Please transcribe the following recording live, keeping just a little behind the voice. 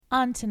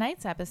On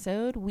tonight's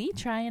episode, we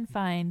try and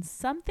find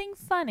something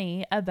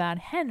funny about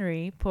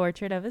Henry,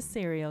 Portrait of a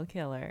Serial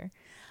Killer.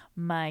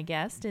 My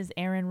guest is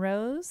Erin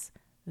Rose.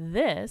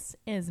 This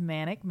is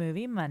Manic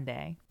Movie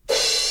Monday.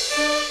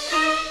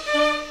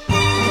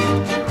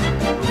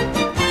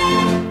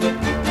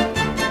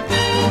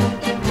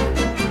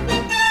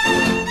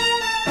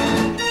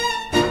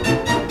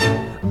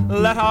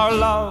 Let our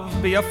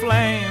love be a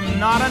flame,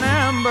 not an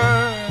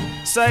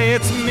ember. Say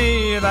it's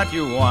me that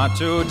you want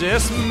to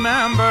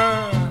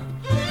dismember.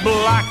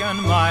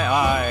 Blacken my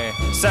eye,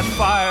 set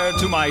fire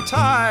to my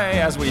tie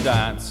as we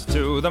dance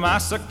to the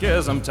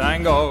masochism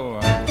tango.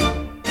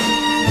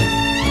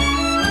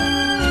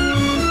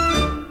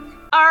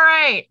 All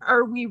right,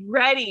 are we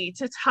ready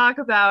to talk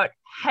about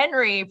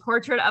Henry,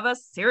 Portrait of a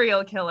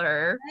Serial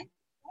Killer?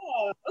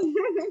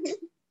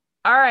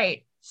 All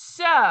right,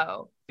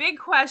 so big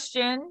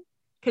question,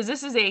 because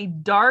this is a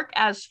dark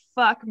as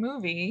fuck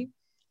movie.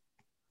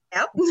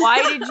 Yep.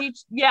 Why did you?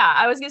 Yeah,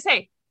 I was gonna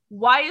say,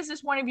 why is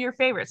this one of your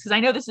favorites? Because I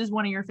know this is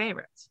one of your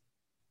favorites.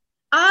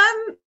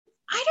 I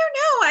don't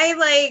know.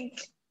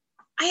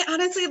 I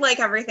honestly like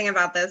everything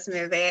about this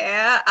movie.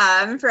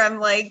 From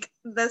like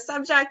the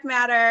subject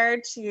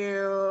matter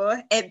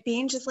to it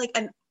being just like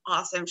an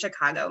awesome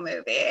Chicago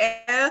movie.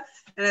 And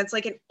it's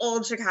like an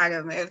old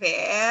Chicago movie.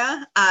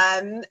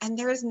 And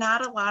there's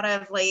not a lot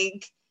of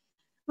like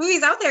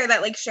movies out there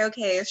that like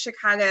showcase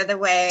Chicago the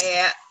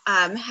way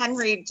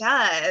Henry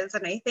does.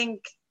 And I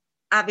think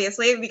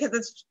obviously because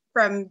it's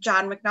from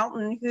John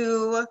McNulty,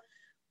 who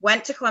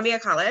went to Columbia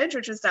College,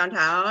 which is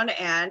downtown,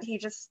 and he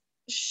just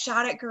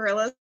shot it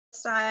guerrilla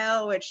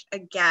style, which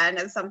again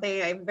is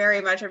something I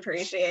very much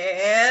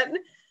appreciate.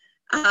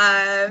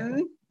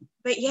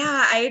 But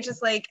yeah,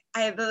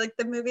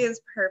 the movie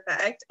is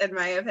perfect in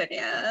my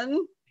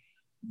opinion.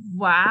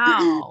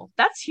 Wow,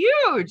 that's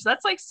huge.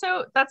 That's like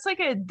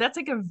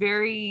a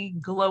very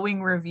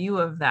glowing review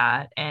of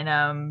that,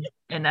 and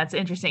that's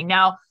interesting.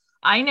 Now,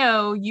 I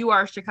know you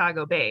are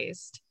Chicago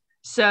based.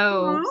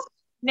 So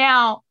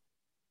now,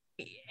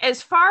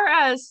 as far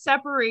as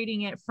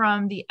separating it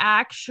from the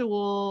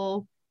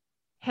actual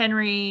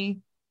Henry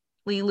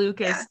Lee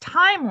Lucas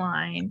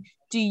timeline,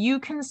 do you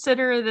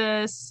consider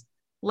this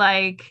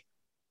like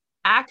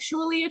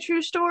actually a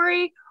true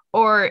story,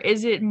 or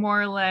is it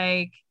more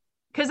like,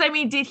 because I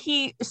mean,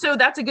 so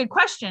that's a good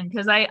question,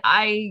 because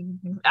I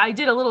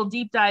did a little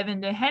deep dive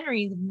into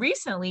Henry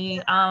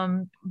recently,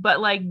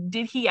 but like,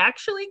 did he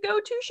actually go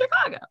to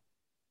Chicago?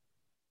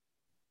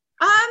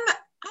 I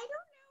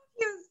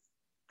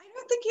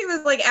don't think he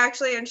was like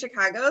actually in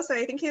Chicago, so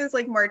I think he was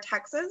like more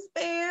Texas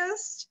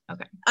based.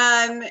 Okay.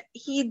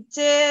 He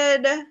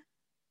did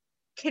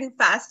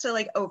confess to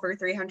like over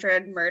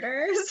 300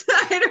 murders.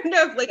 I don't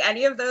know if like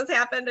any of those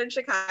happened in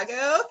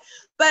Chicago,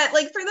 but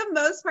like for the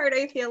most part,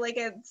 I feel like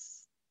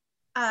it's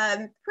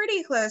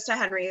pretty close to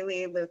Henry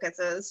Lee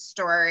Lucas's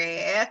story.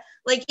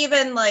 Like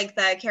even like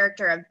the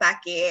character of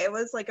Becky, it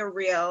was like a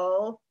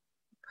real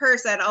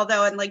person,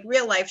 although in like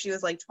real life she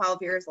was like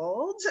 12 years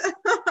old.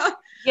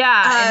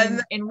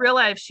 In real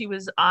life she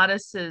was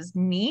Otis's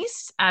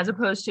niece, as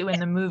opposed to in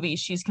the movie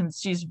she's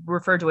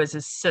referred to as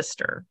his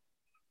sister.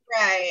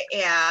 Right,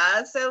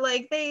 yeah. So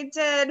like they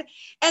did,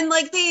 and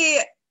like they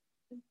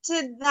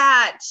did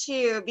that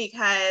too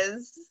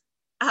because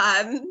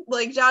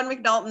like John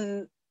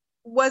McNulty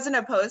wasn't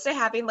opposed to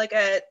having like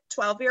a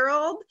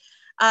 12-year-old,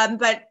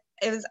 but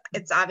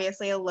it's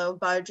obviously a low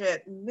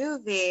budget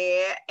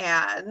movie,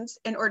 and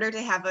in order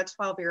to have a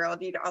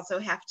 12-year-old you'd also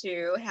have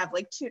to have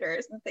like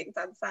tutors and things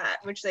on set,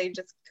 which they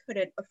just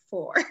couldn't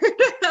afford.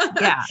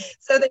 Yeah.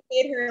 So they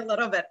made her a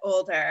little bit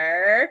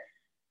older.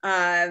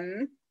 But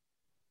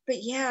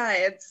yeah,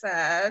 it's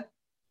I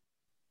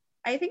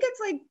think it's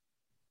like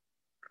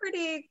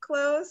pretty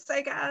close,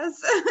 I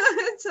guess,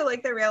 to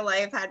like the real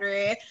life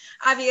Henry.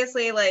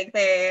 Obviously like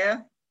they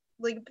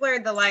like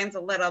blurred the lines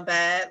a little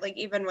bit, like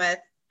even with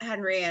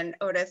Henry and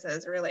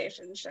Otis's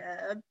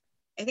relationship.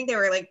 I think they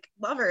were like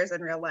lovers in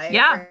real life.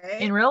 Yeah,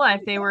 right? in real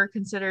life they were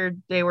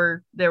considered, they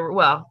were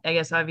well, I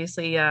guess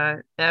obviously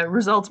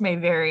results may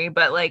vary,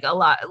 but like a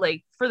lot,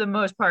 like for the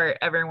most part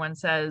everyone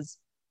says,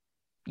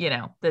 you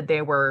know, that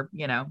they were,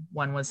 you know,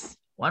 one was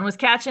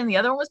catching, the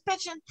other one was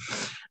pitching.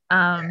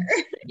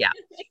 Yeah.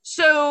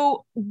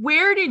 So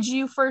where did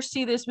you first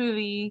see this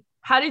movie?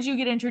 How did you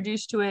get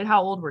introduced to it?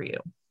 How old were you?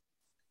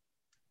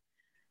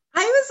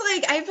 I was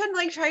like, I've been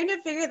like trying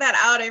to figure that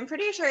out. I'm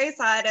pretty sure I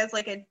saw it as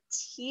like a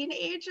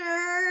teenager.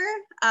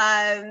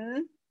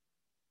 I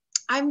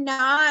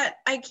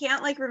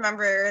can't like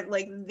remember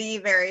like the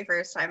very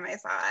first time I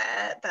saw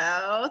it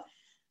though.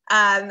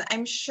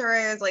 I'm sure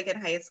I was like in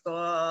high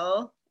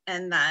school,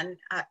 and then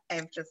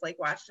I've just like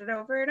watched it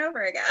over and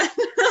over again.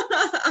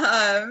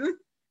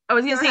 I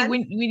was gonna say,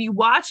 when you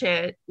watch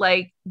it,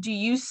 like, do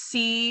you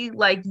see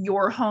like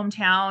your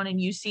hometown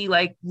and you see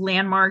like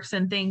landmarks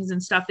and things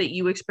and stuff that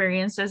you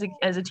experienced as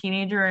a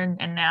teenager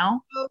and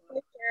now? Oh, for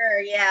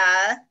sure,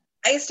 yeah.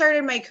 I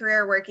started my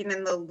career working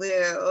in the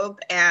Loop,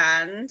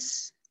 and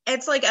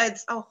it's like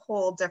it's a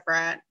whole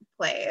different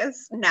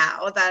place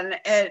now than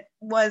it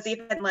was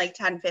even like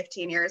 10,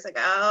 15 years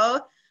ago.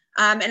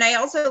 And I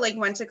also like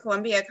went to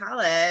Columbia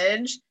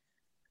College,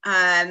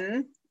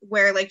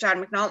 where like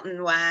John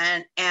McNulty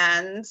went.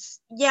 And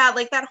yeah,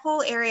 like that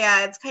whole area,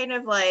 it's kind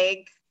of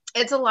like,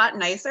 it's a lot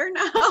nicer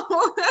now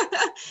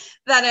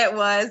than it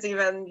was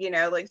even, you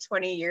know, like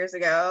 20 years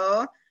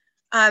ago.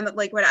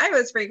 Like when I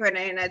was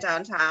frequenting a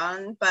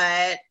downtown,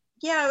 but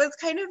yeah, it was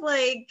kind of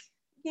like,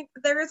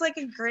 there was like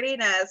a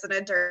grittiness and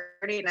a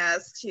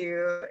dirtiness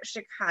to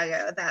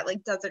Chicago that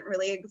like doesn't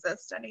really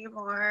exist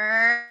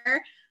anymore,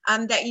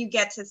 that you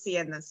get to see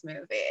in this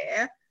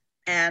movie.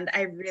 And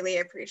I really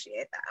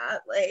appreciate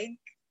that. Like,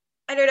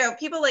 I don't know,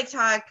 people like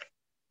talk,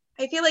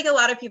 I feel like a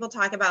lot of people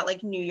talk about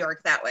like New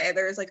York that way.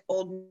 There's like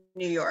old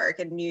New York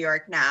and New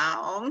York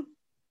now.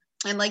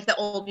 And like the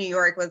old New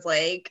York was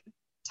like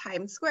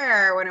Times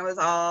Square when it was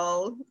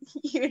all,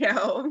 you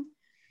know,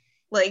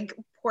 like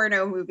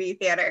porno movie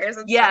theaters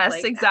and yes,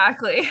 stuff like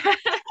exactly.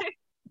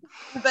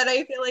 But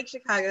I feel like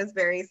Chicago is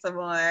very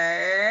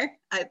similar.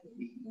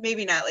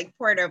 Maybe not like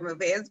porno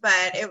movies,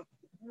 but it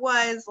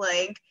was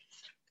like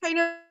kind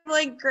of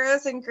like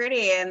gross and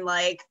gritty, and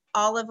like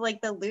all of like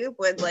the loop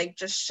would like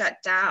just shut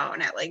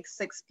down at like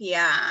 6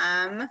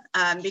 p.m.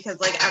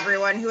 Because like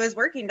everyone who was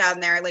working down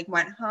there like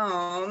went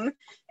home,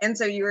 and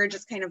so you were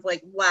just kind of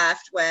like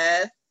left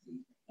with,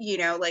 you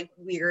know, like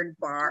weird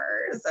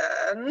bars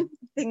and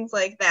things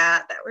like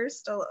that were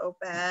still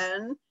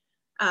open.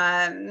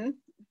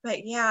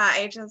 But yeah,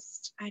 I don't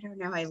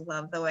know. I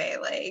love the way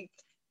like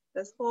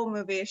this whole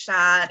movie is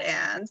shot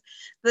and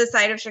the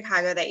side of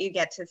Chicago that you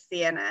get to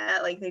see in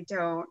it. Like they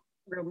don't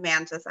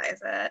romanticize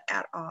it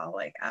at all,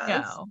 I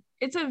guess. No,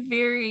 it's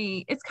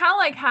kind of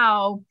like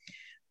how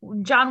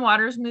John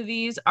Waters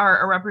movies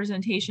are a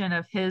representation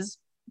of his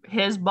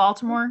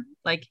Baltimore,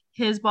 like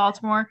his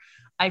Baltimore.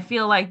 I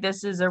feel like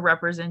this is a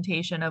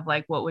representation of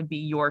like what would be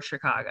your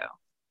Chicago.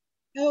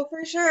 Oh,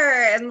 for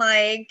sure. And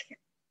like,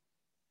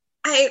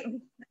 I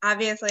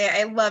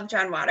love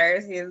John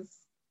Waters. He is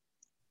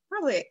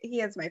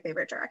my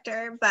favorite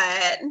director,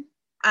 but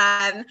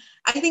I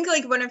think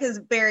like one of his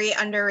very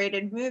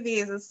underrated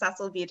movies is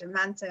Cecil B.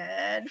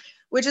 Demented,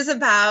 which is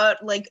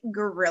about like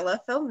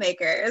guerrilla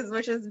filmmakers,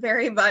 which is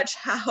very much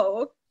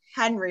how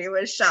Henry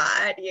was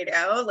shot, you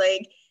know,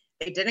 like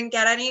they didn't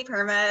get any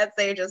permits.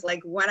 They just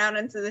like went out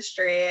into the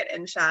street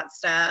and shot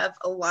stuff.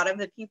 A lot of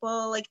the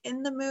people like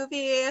in the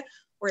movie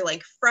were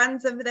like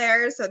friends of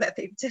theirs so that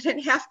they didn't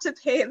have to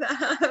pay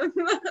them.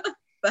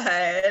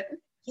 But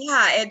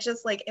yeah, it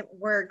just like, it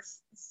works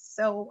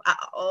so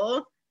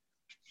well.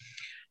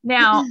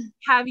 Now,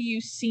 have you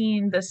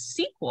seen the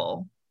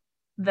sequel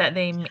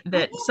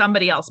that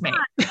somebody else made?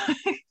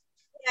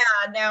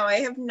 Yeah, no, I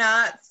have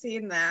not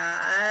seen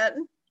that.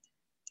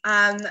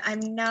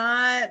 I'm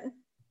not.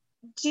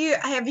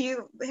 Have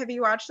you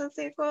watched the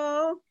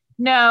sequel?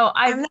 No,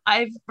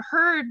 I've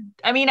heard,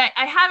 I mean, I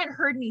haven't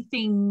heard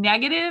anything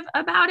negative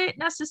about it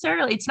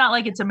necessarily. It's not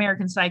like it's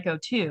American Psycho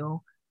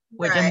 2,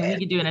 which I mean, we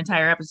could do an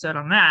entire episode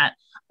on that.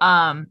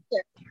 Dear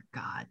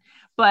God.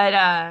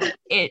 But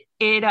it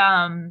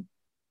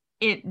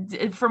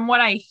from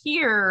what I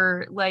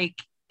hear, like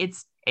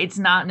it's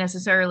not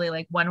necessarily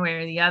like one way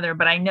or the other,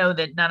 but I know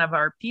that none of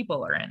our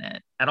people are in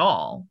it at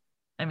all.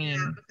 I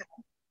mean,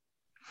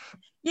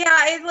 yeah,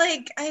 I don't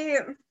like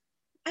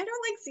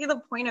see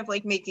the point of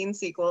like making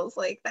sequels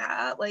like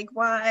that. Like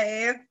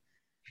why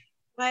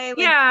like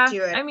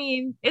do it? I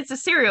mean, it's a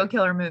serial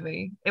killer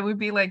movie. It would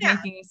be like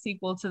making a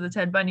sequel to the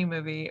Ted Bundy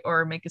movie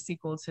or make a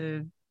sequel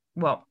to,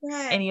 well,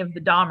 any of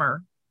the Dahmer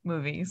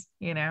movies,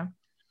 you know.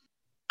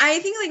 I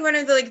think like one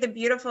of the like the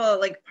beautiful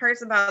like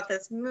parts about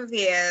this movie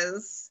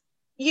is,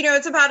 you know,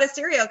 it's about a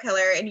serial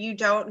killer and you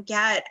don't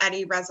get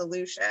any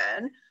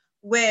resolution,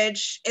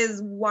 which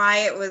is why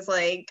it was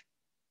like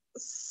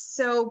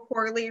so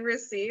poorly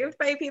received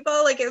by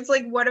people. Like it's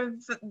like one of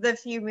the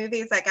few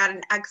movies that got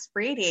an X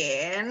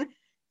rating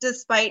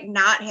despite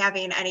not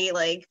having any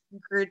like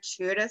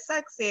gratuitous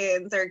sex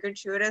scenes or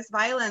gratuitous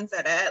violence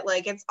in it.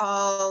 Like it's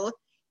all,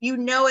 you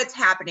know, it's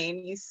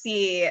happening. You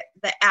see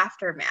the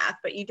aftermath,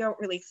 but you don't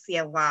really see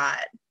a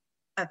lot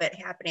of it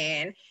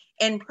happening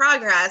in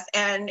progress.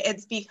 And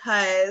it's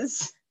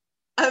because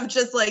of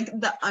just like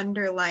the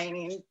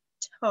underlining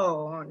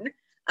tone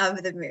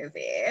of the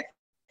movie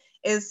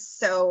is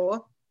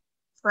so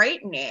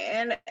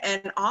frightening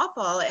and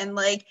awful. And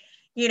like,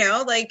 you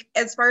know, like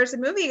as far as the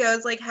movie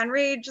goes, like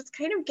Henry just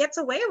kind of gets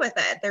away with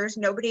it. There's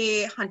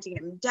nobody hunting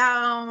him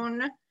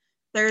down.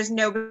 There's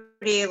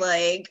nobody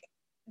like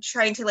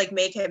trying to like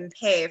make him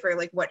pay for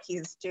like what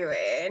he's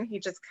doing. He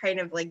just kind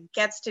of like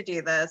gets to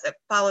do this. It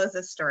follows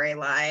a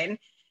storyline,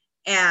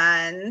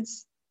 and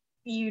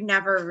you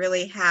never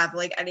really have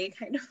like any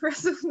kind of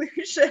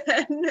resolution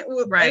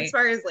as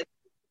far as like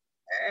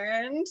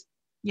concerned.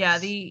 Yeah,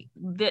 the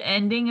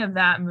ending of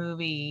that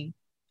movie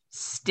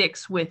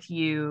sticks with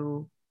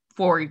you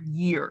for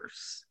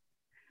years.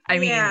 I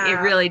mean, it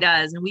really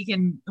does. And we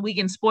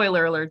can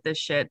spoiler alert this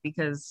shit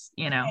because,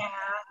 you know,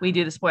 we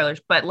do the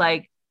spoilers, but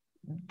like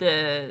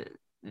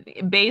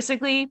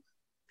basically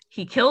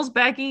he kills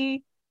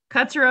Becky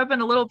cuts her up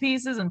into little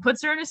pieces and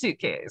puts her in a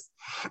suitcase.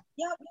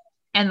 Yep.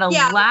 And the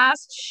Yeah.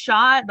 last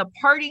shot, the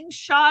parting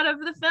shot of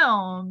the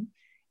film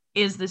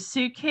is the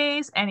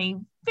suitcase and a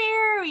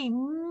very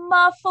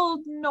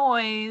muffled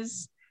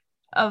noise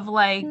of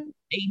like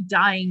a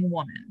dying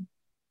woman.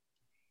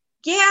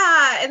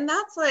 Yeah, and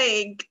that's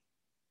like,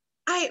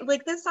 I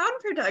like the sound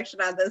production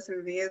on this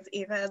movie is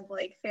even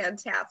like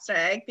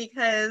fantastic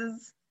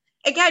because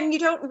again, you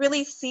don't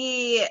really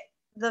see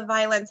the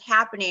violence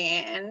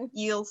happening.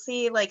 You'll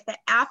see like the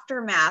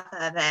aftermath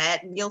of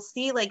it. You'll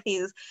see like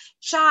these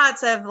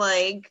shots of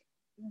like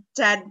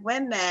dead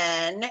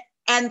women.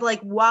 And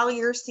like while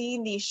you're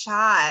seeing these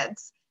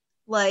shots,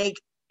 like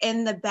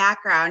in the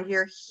background,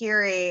 you're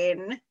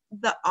hearing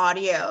the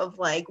audio of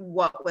like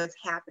what was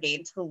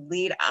happening to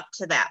lead up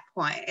to that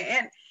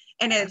point.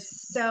 And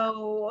it's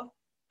so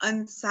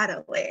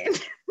unsettling.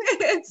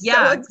 It's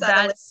so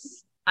unsettling.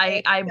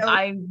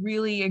 I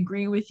really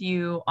agree with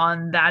you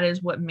on that.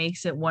 Is what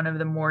makes it one of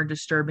the more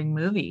disturbing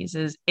movies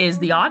is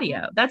the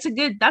audio. That's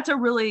a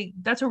really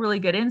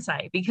good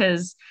insight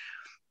because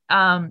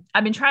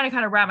I've been trying to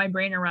kind of wrap my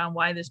brain around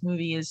why this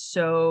movie is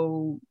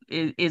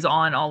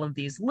on all of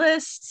these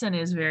lists and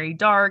is very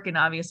dark and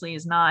obviously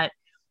is not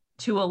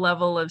to a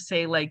level of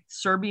say like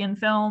Serbian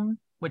film,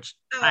 which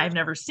I've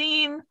never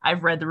seen.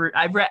 I've read the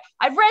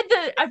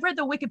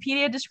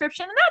Wikipedia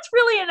description, and that's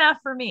really enough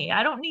for me.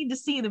 I don't need to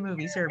see the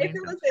movie Serbian. I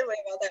feel the same way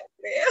about that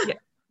movie. Yeah.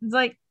 It's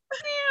like,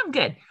 I'm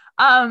good.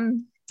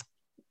 Kind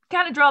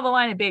of draw the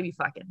line at baby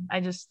fucking.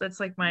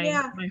 That's like my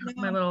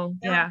little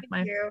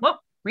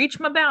reach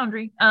my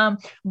boundary.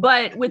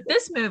 But with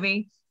this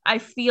movie, I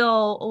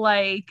feel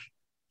like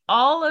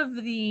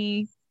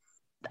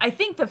I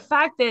think the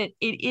fact that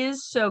it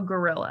is so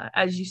guerrilla,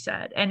 as you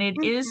said, and it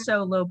is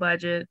so low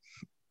budget,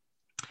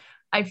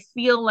 I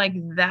feel like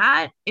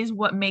that is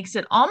what makes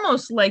it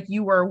almost like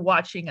you were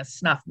watching a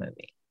snuff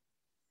movie.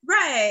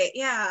 Right,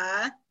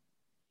 yeah.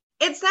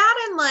 It's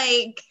that and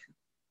like,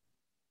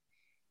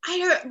 I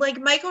don't, like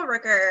Michael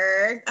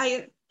Rooker,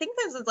 I think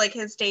this is like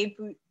his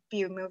debut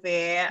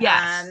movie.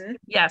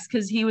 Yes,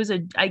 because he was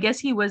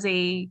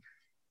a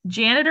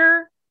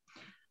janitor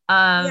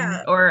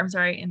or I'm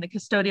sorry, in the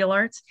custodial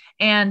arts,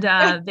 and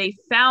they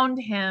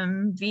found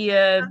him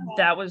via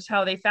that was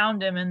how they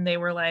found him, and they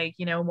were like,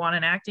 want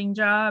an acting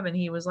job, and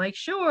he was like,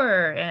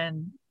 sure,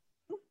 and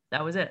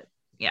that was it.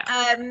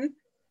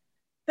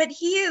 But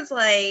he is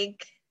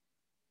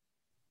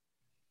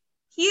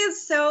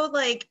so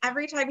like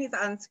every time he's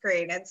on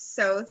screen it's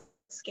so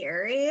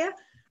scary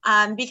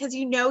because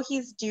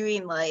he's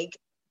doing like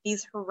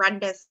these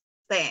horrendous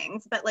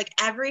things, but like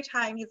every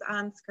time he's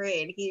on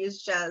screen he's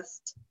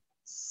just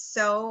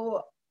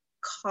so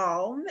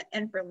calm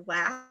and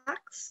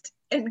relaxed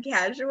and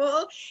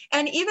casual.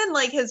 And even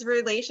like his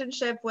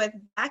relationship with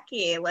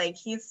Becky, like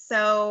he's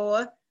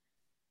so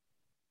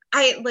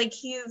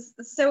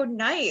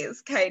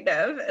nice kind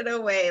of in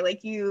a way.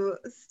 Like you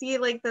see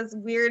like this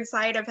weird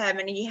side of him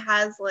and he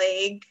has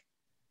like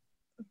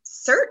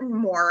certain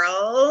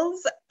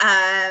morals,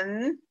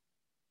 but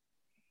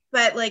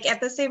like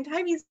at the same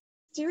time he's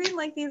doing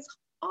like these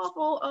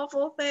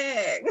awful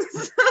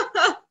things.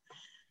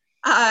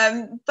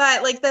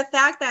 But like the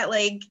fact that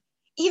like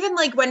even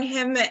like when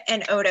him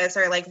and Otis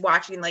are like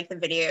watching like the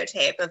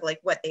videotape of like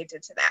what they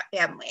did to that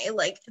family,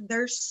 like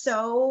they're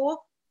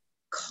so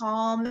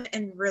calm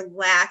and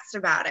relaxed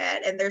about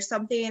it, and there's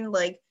something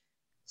like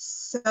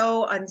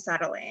so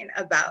unsettling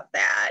about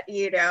that,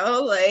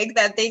 like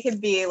that they could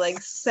be like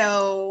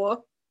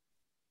so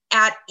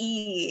at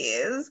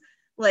ease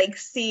like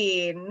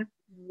seeing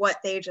what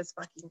they just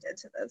fucking did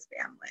to this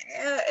family.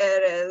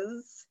 It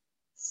is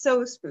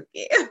so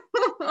spooky.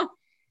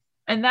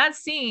 And that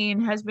scene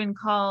has been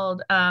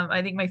called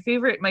I think my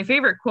favorite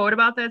quote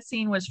about that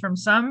scene was from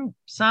some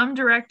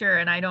director,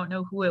 and I don't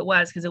know who it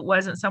was because it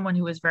wasn't someone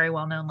who was very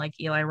well known like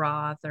Eli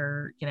Roth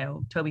or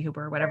Tobe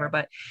Hooper or whatever,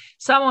 but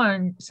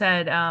someone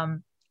said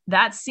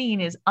that scene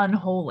is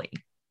unholy.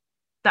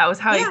 That was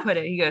how he put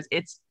it. He goes,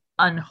 it's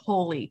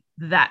unholy,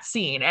 that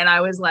scene. And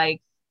I was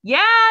like,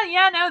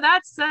 no,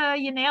 that's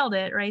you nailed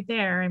it right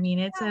there. I mean,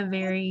 it's a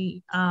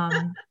very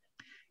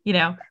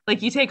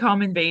like you take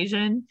home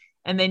invasion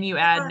and then you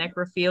add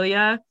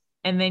necrophilia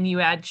and then you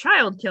add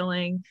child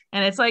killing,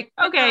 and it's like,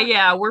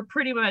 okay, we're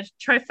pretty much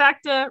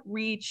trifecta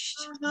reached.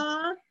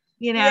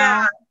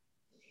 Yeah,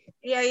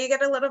 you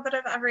get a little bit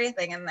of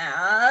everything in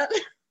that.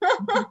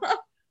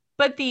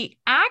 But the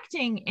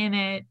acting in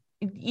it,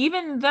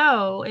 even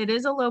though it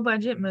is a low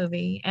budget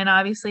movie and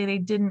obviously they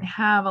didn't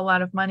have a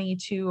lot of money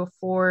to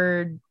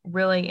afford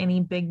really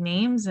any big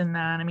names in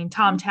that. I mean,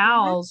 Tom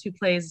Towles, who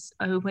plays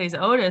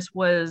Otis,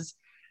 was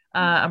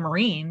a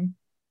Marine.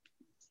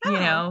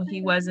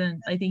 He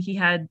wasn't, I think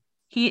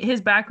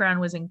his background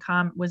was in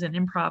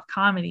improv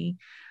comedy,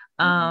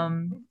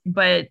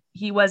 but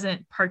he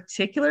wasn't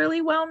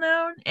particularly well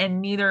known,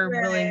 and neither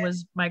really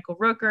was Michael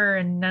Rooker,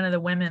 and none of the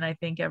women I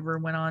think ever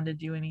went on to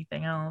do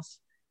anything else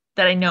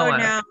that I know of.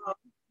 No.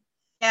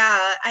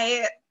 Yeah,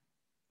 I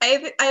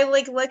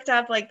like looked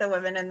up like the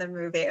women in the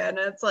movie, and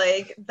it's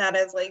like that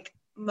is like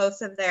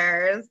most of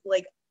theirs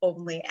like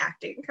only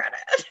acting credit.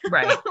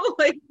 Right.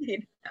 Like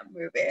in that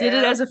movie. Did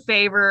it as a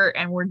favor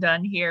and we're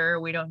done here.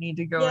 We don't need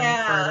to go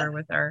any further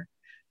with our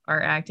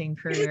acting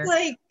career.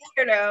 Like,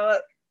 you know,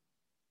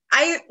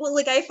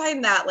 I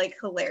find that like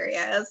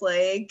hilarious.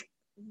 Like,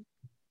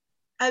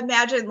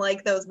 imagine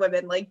like those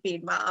women like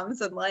being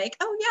moms and like,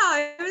 oh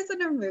yeah, I was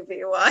in a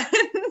movie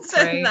once.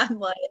 Right. And then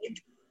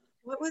like,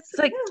 what was It's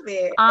the like,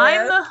 movie?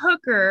 I'm the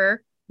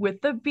hooker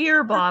with the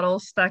beer bottle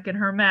stuck in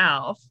her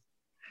mouth.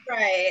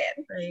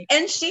 Right.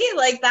 And she,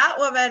 like, that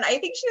woman, I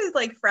think she was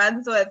like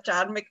friends with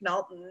John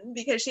McNulty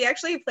because she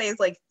actually plays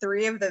like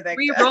three of the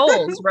victims. 3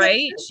 roles,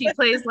 right? She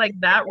plays like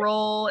that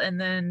role,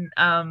 and then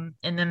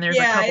there's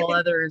a couple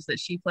others that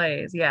she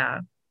plays. Yeah.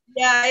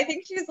 Yeah, I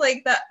think she's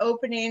like the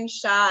opening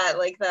shot,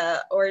 like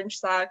the orange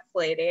socks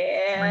lady.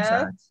 Orange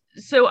socks.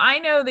 So I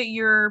know that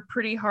you're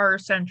pretty horror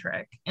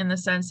centric in the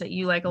sense that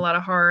you like a lot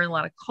of horror and a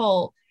lot of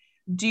cult.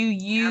 Do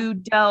you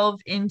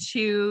delve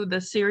into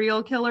the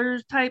serial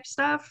killers type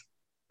stuff?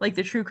 Like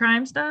the true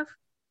crime stuff?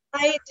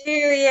 I do,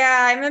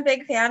 yeah. I'm a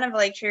big fan of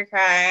like true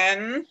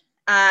crime.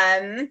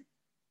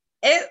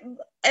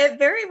 It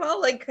very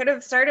well like could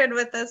have started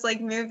with this like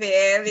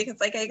movie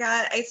because like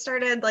I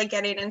started like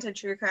getting into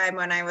true crime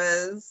when I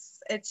was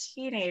a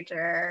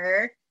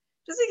teenager.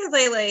 Just because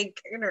I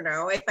like, I don't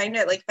know, I find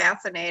it like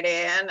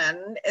fascinating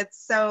and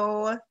it's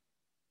so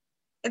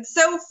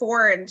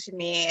foreign to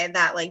me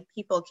that like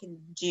people can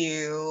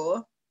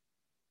do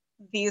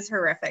these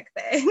horrific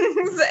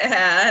things.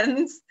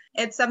 And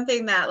it's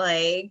something that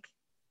like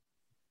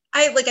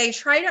I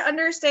try to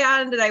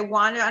understand and I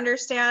want to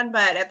understand,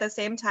 but at the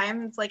same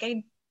time it's like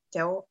I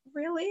don't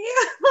really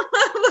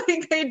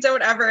like I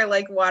don't ever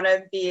like want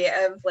to be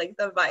of like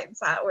the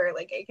mindset where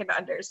like I can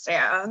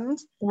understand,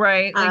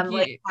 right?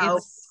 Like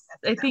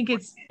I think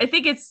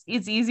it's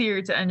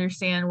easier to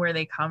understand where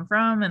they come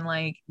from, and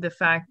like the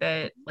fact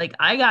that like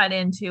I got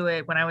into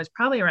it when I was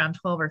probably around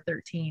 12 or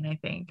 13, I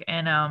think,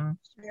 and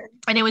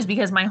it was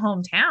because my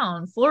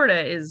hometown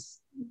Florida is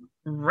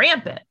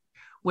rampant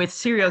with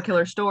serial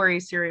killer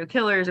stories, serial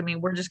killers. I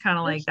mean, we're just kind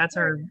of like that's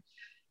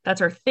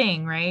our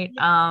thing, right?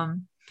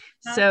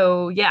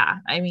 So yeah,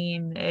 I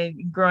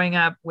mean, growing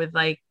up with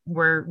like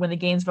when the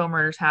Gainesville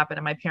murders happened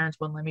and my parents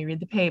wouldn't let me read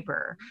the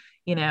paper,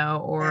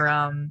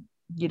 or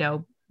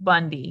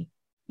Bundy,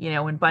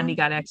 when Bundy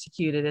got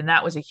executed, and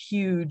that was a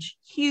huge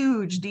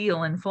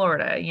deal in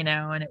Florida,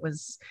 and it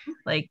was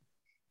like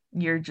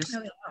you're just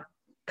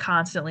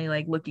constantly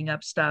like looking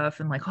up stuff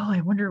and like, oh, I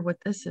wonder what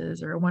this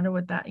is, or I wonder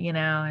what that,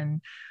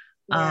 and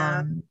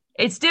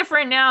it's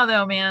different now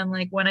though, man.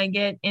 Like when I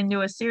get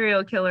into a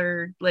serial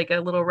killer, like a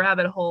little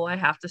rabbit hole, I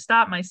have to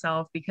stop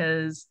myself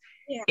because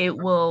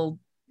it'll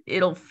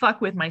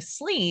fuck with my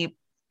sleep.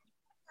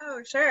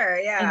 Oh, sure.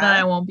 Yeah. And then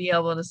I won't be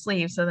able to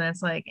sleep. So then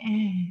it's like,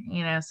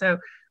 so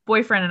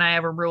boyfriend and I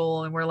have a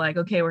rule and we're like,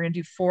 okay, we're going to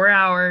do 4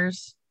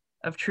 hours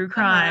of true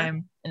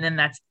crime. And then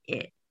that's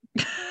it.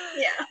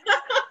 Yeah.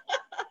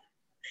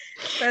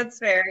 That's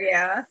fair.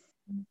 Yeah.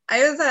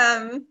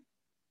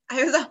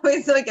 I was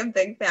always like a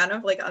big fan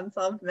of like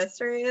unsolved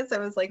mysteries.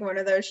 It was like one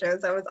of those shows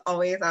that was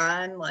always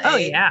on, like, oh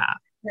yeah,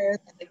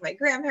 like my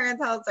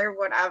grandparents' house or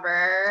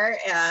whatever.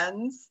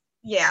 And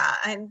yeah,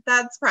 and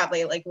that's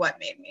probably like what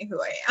made me who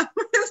I am.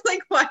 Is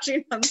like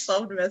watching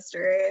unsolved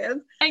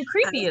mysteries. And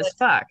creepy as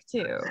fuck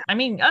too. I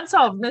mean,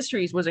 Unsolved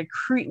Mysteries was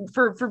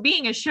for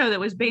being a show that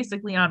was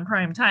basically on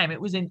prime time. It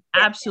was an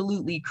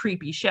absolutely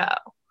creepy show.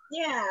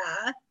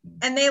 Yeah.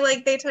 And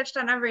they touched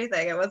on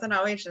everything. It wasn't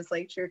always just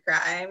like true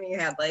crime. You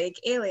had like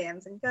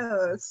aliens and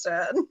ghosts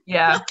and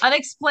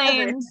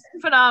unexplained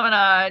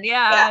phenomenon.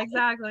 Yeah,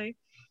 exactly.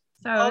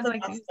 So all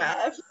it was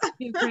stuff.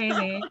 Too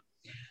crazy.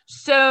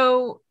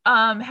 So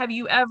have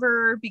you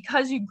ever,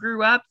 because you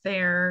grew up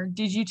there,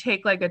 did you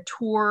take like a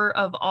tour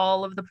of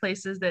all of the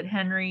places that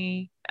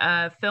Henry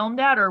filmed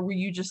at, or were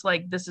you just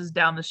like, this is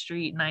down the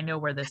street and I know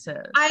where this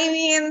is? I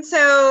mean,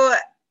 so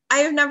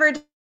I've never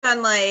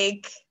done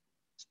like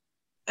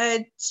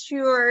a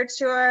tour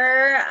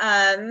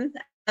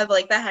of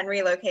like the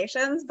Henry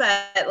locations,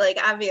 but like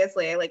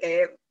obviously like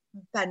I've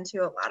been to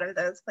a lot of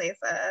those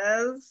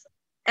places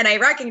and I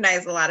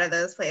recognize a lot of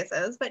those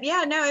places. But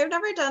yeah, no, I've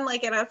never done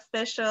like an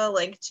official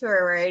like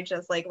tour where I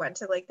just like went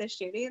to like the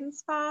shooting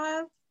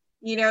spots.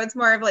 It's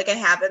more of like a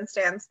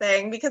happenstance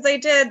thing because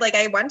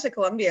I went to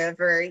Columbia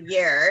for a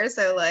year,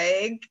 so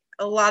like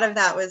a lot of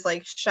that was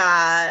like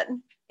shot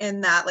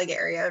in that like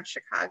area of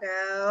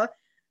Chicago.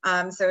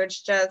 So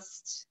it's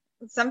just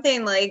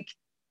something like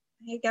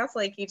I guess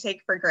like you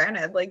take for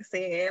granted, like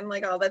seeing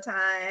like all the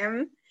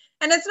time.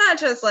 And it's not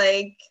just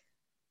like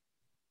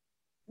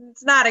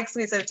it's not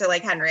exclusive to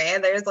like Henry.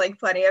 There's like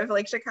plenty of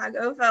like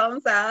Chicago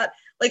films that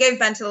like I've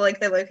been to like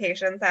the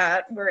locations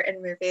that were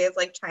in movies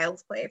like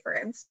Child's Play, for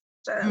instance.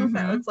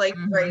 That was like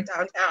right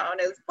downtown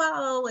as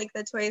well, like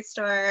the toy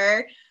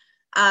store.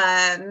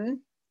 And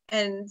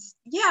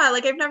yeah,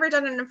 like I've never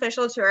done an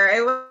official tour.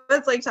 I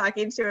was like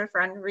talking to a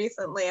friend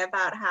recently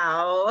about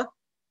how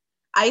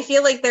I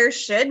feel like there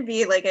should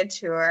be like a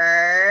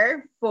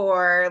tour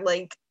for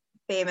like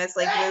famous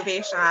like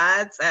movie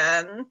shots,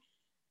 and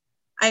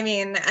I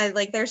mean,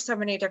 there's so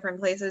many different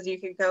places you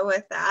could go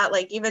with that.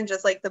 Like even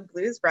just like the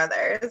Blues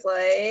Brothers,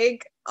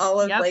 like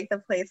all of Yep. like the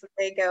places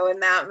they go in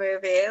that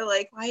movie.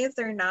 Like, why is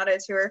there not a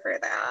tour for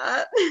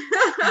that?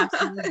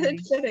 Absolutely.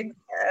 It should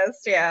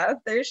exist. Yeah,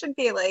 there should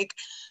be like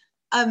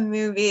a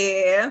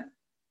movie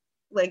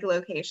like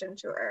location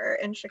tour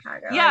in Chicago.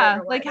 I don't Yeah,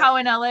 know why like how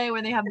in LA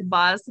where they have the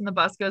bus and the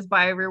bus goes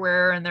by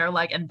everywhere and they're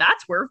like, and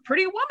that's where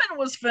Pretty Woman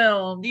was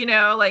filmed,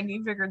 like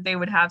you figured they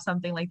would have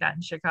something like that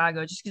in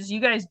Chicago just because you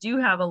guys do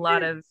have a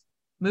lot of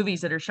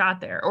movies that are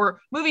shot there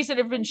or movies that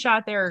have been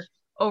shot there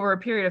over a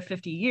period of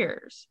 50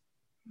 years.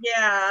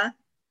 Yeah.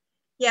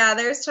 Yeah,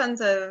 there's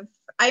tons of,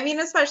 I mean,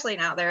 especially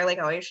now they're like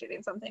always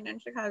shooting something in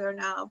Chicago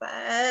now,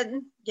 but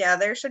yeah,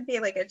 there should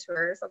be like a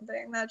tour or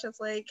something that just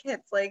like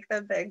hits like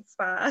the big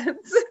spots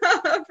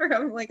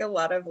from like a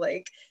lot of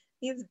like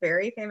these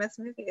very famous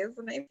movies.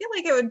 And I feel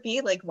like it would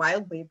be like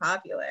wildly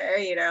popular,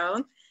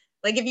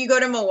 Like if you go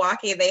to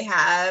Milwaukee, they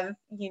have,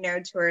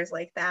 tours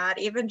like that,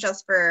 even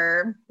just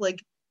for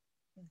like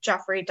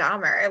Jeffrey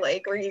Dahmer,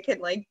 like where you can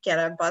like get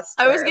a bus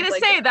tour. I was gonna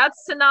like, say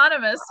that's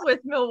synonymous with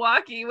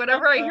Milwaukee.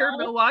 Whenever I hear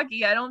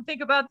Milwaukee, I don't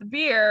think about the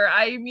beer.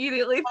 I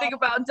immediately think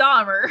about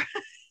Dahmer.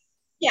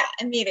 Yeah,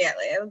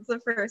 immediately. It's the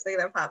first thing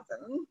that pops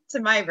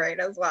into my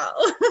brain as well.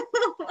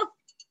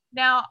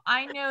 Now,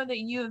 I know that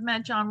you have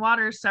met John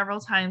Waters several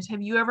times.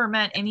 Have you ever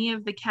met any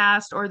of the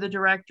cast or the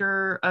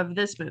director of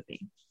this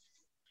movie?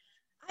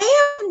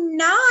 I have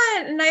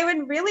not, and I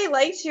would really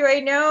like to.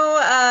 I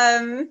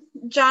know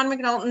John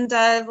McNulty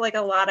does like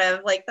a lot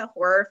of like the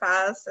horror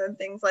fest and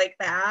things like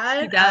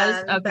that. He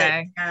does?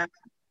 Okay. But,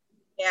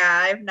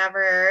 yeah, I've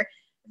never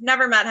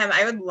met him.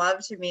 I would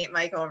love to meet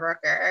Michael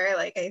Rooker.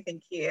 Like I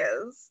think he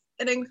is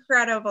an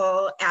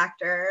incredible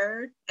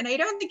actor, and I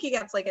don't think he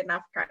gets like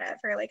enough credit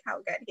for like how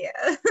good he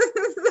is.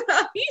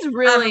 He's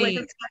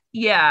really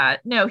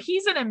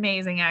he's an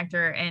amazing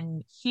actor,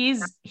 and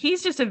he's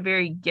just a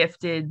very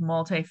gifted,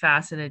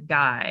 multifaceted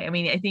guy. I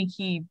mean, I think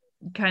he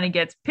kind of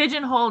gets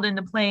pigeonholed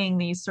into playing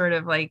these sort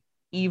of like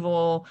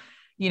evil,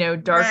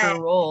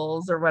 darker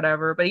roles or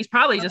whatever, but he's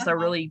probably just a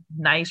really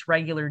nice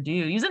regular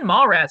dude. He's in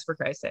Mallrats for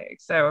Christ's sake.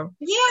 So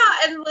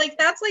yeah, and like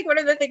that's like one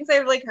of the things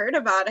I've like heard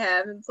about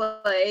him. It's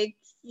like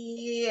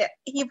he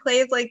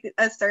plays like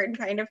a certain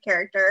kind of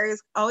character.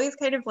 He's always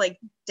kind of like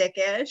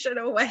dickish in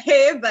a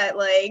way, but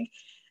like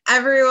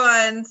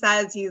everyone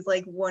says he's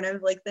like one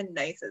of like the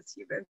nicest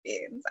human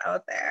beings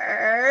out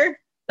there.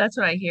 That's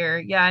what I hear.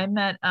 Yeah, I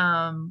met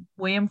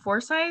William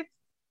Forsythe,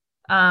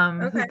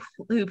 Okay.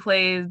 who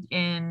plays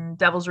in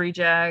Devil's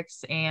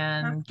Rejects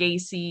and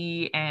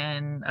Gacy,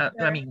 and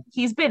I mean,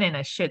 he's been in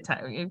a shit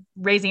ton.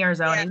 Raising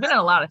Arizona, he's been in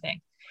a lot of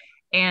things.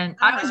 And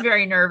I was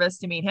very nervous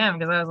to meet him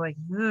because I was like,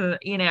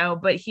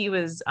 but he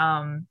was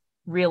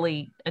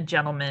really a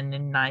gentleman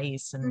and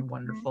nice and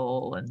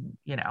wonderful and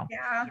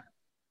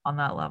on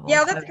that level.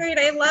 Yeah, that's great.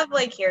 I love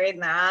like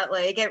hearing that.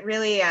 Like it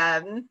really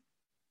I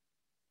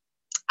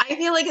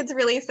feel like it's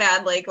really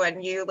sad like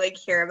when you like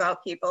hear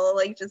about people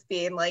like just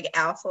being like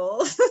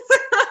assholes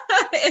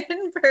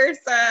in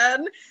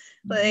person.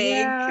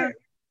 Like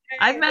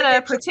I've met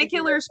a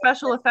particular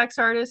special effects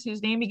artist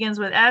whose name begins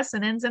with S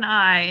and ends in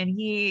I, and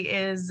he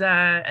is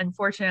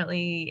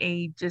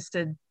unfortunately just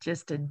a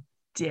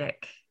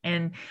dick.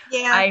 And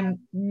I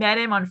met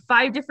him on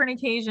 5 different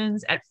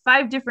occasions at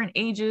 5 different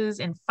ages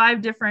in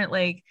 5 different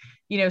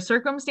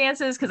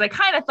circumstances, because I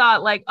kind of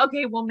thought like,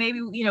 okay, well maybe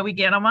we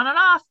get him on an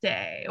off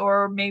day,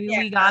 or maybe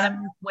we got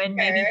him when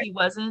maybe he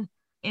wasn't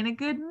in a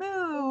good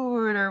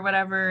mood or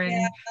whatever.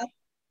 And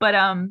but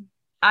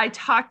I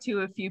talked to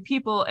a few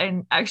people,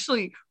 and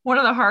actually one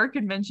of the horror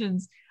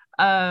conventions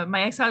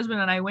my ex-husband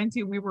and I went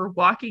to, we were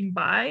walking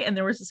by and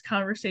there was this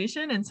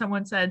conversation and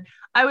someone said,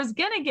 I was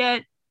gonna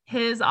get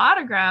his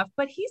autograph,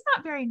 but he's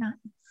not very nice.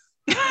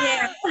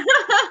 Yeah.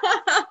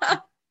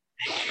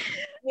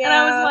 And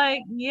I was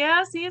like,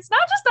 see, it's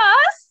not just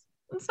us.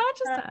 It's not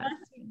just us.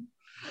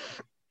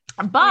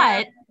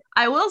 But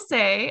I will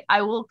say,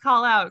 I will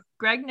call out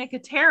Greg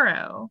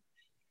Nicotero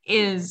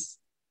is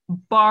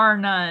bar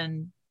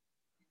none.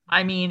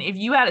 I mean, if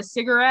you had a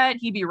cigarette,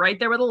 he'd be right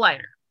there with a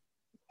lighter.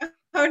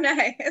 Oh,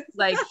 nice.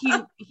 Like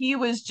he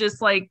was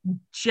just like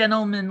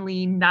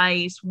gentlemanly,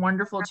 nice,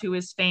 wonderful to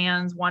his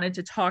fans, wanted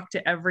to talk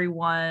to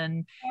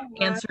everyone,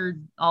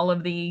 answered all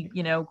of the,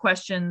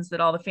 questions that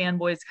all the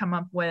fanboys come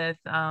up with.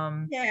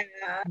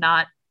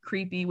 Not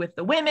creepy with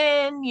the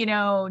women,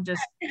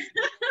 just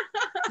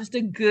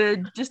a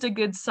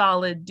good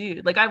solid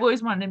dude. Like I've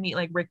always wanted to meet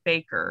like Rick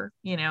Baker,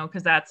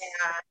 because that's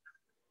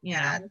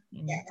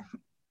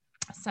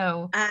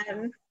So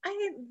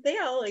they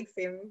all like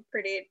seem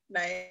pretty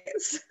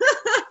nice.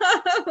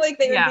 Like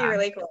they would be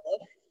really cool.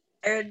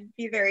 I would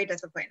be very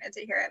disappointed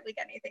to hear like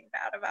anything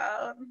bad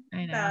about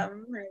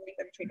them or like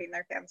them treating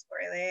their fans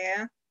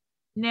poorly.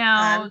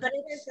 Now, but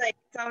it is like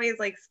it's always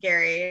like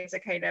scary to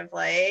kind of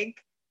like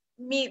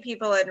meet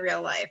people in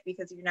real life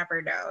because you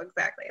never know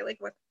exactly like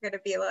what they're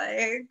gonna be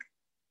like.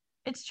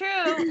 It's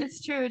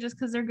true. Just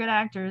because they're good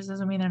actors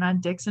doesn't mean they're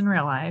not dicks in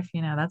real life.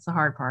 That's the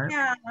hard part.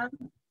 Yeah.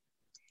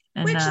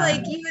 And, which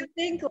like you would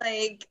think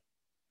like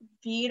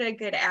being a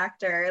good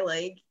actor,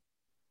 like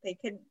they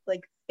could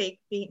like fake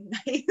being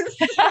nice, you know, to,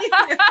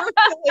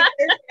 like,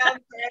 their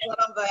fans for a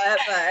little bit,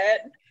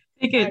 but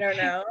I don't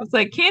know. It's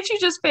like, can't you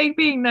just fake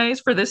being nice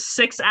for this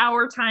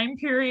 6-hour time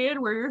period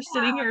where you're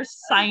sitting here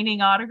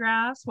signing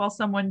autographs while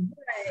someone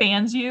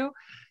fans you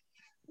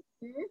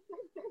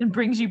and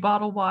brings you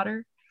bottled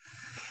water?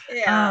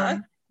 Yeah.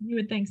 You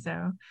would think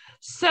so.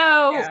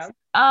 So,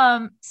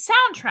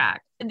 soundtrack.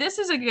 This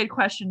is a good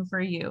question for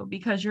you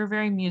because you're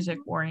very music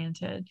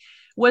oriented.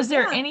 Was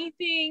there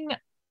anything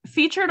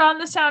featured on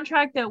the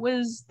soundtrack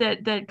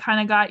that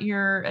kind of got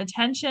your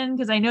attention?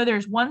 Because I know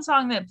there's one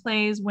song that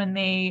plays when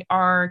they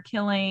are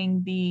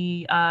killing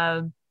the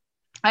I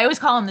always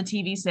call him the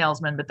TV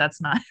salesman, but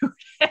that's not who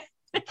it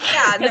is.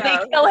 Because they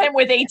kill him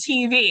with a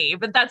TV,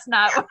 but that's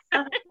not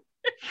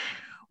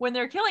when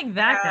they're killing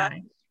that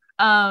guy.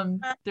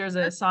 There's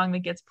a song that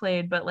gets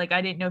played, but like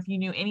I didn't know if you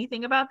knew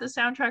anything about the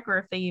soundtrack or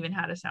if they even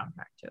had a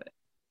soundtrack to it.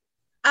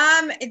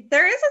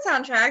 There is a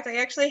soundtrack. I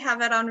actually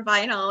have it on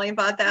vinyl. We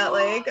bought that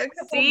like a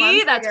couple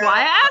months that's ago. why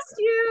I asked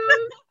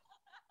you.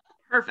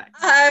 Perfect.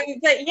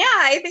 But yeah,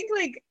 I think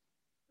like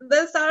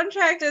the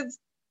soundtrack is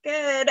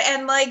good,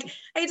 and like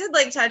I did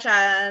like touch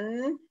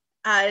on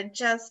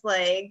just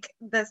like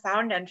the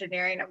sound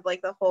engineering of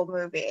like the whole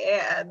movie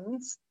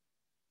and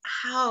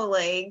how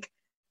like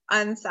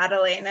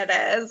unsettling it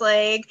is.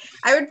 Like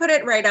I would put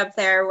it right up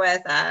there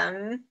with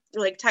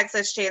like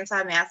Texas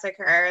Chainsaw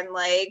Massacre and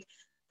like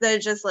the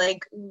just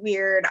like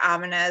weird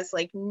ominous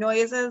like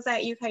noises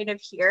that you kind of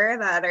hear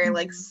that are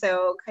like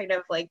so kind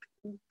of like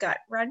gut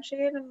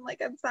wrenching and like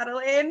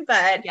unsettling,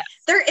 but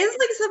there is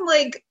like some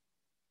like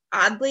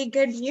oddly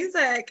good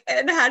music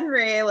in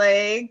Henry.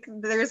 Like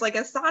there's like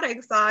a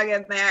Sonic song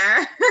in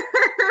there.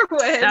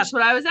 Which, that's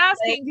what I was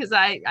asking because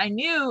I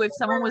knew if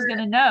someone was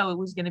gonna know, it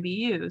was gonna be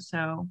you.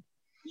 So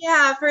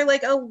yeah, for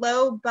like a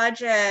low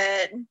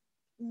budget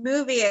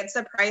movie, it's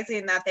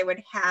surprising that they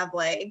would have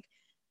like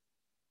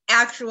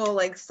actual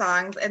like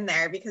songs in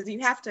there because you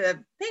have to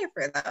pay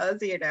for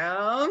those, you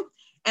know.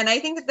 And I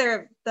think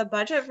that the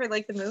budget for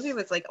like the movie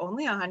was like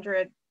only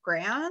 $100,000.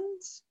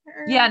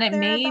 Yeah, and it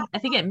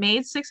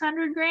made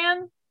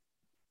 600,000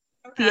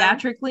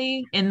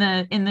 theatrically in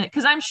the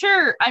because I'm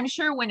sure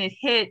when it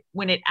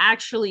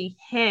actually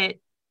hit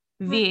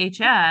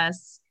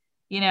VHS,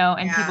 you know,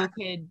 and people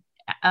could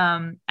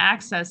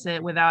access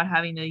it without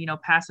having to, you know,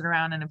 pass it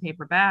around in a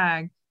paper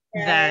bag,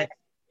 that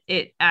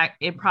it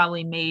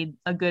probably made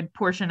a good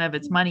portion of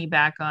its money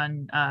back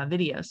on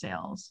video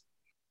sales.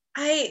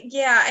 I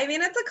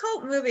mean, it's a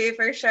cult movie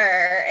for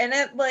sure, and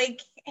it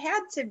like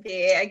had to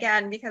be,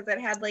 again, because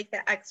it had like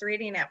the X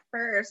rating at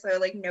first, so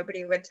like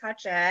nobody would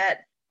touch it.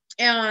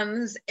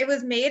 And it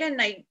was made in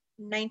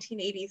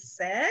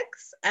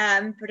 1986,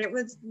 but it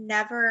was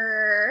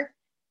never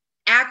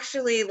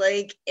actually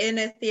like in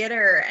a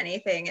theater or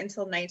anything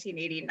until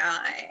 1989.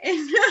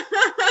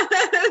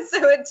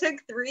 So it took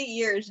 3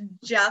 years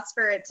just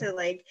for it to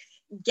like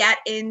get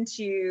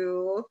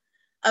into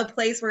a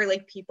place where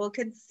like people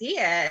could see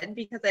it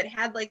because it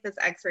had like this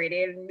X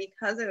rated and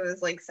because it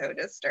was like so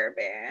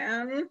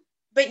disturbing.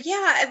 But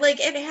yeah, like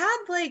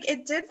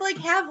it did like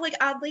have like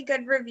oddly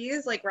good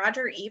reviews. Like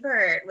Roger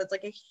Ebert was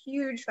like a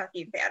huge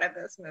fucking fan of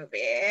this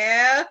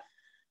movie.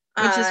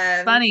 Which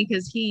is funny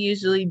because he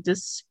usually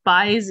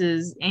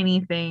despises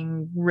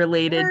anything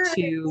related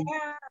to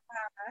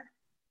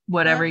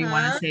whatever you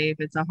want to say, if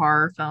it's a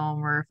horror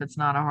film or if it's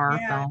not a horror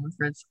film. If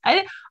it's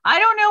I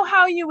don't know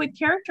how you would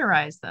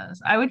characterize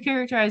this. I would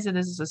characterize it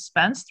as a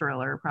suspense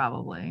thriller,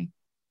 probably.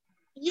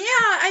 Yeah,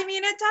 I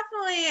mean, it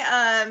definitely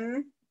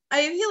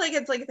I feel like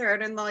it's like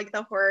thrown in like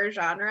the horror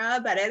genre,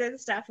 but it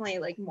is definitely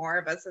like more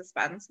of a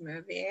suspense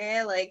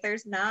movie. Like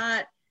there's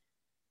not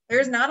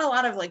a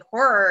lot of like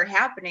horror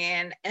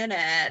happening in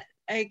it.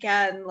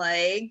 Again,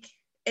 like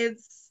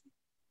it's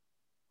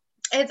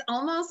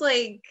almost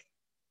like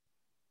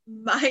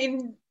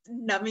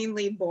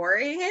mind-numbingly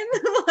boring,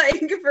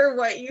 like for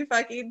what you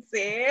fucking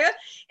see.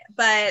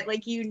 But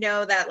like you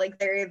know that like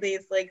there are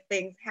these like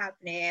things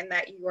happening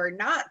that you are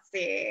not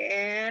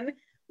seeing,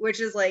 which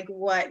is like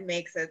what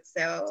makes it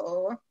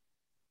so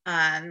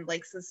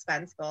like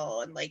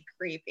suspenseful and like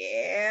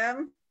creepy.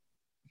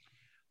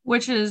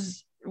 Which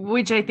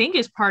I think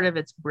is part of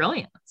its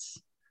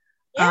brilliance.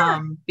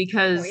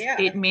 Because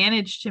it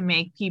managed to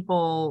make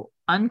people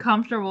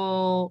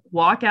uncomfortable,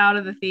 walk out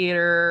of the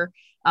theater.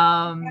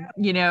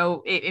 You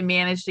know, it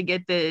managed to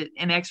get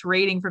an X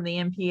rating from the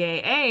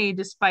MPAA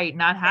despite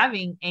not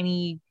having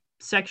any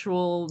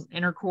sexual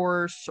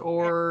intercourse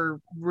or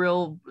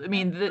real. I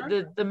mean,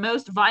 the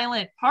most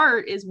violent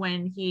part is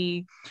when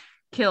he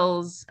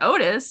kills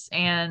Otis,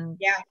 and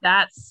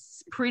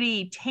that's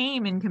pretty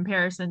tame in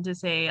comparison to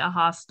say a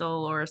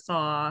Hostel or a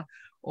Saw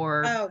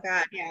or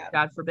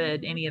God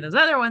forbid any of those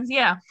other ones.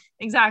 Yeah,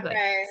 exactly.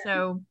 Right.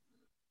 So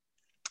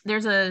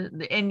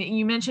and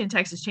you mentioned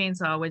Texas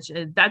Chainsaw, which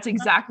that's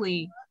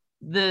exactly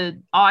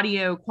the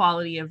audio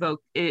quality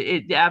evoked.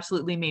 It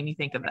absolutely made me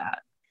think of that.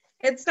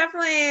 It's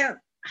definitely,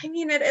 I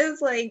mean, it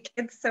is like,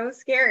 it's so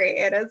scary.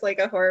 It is like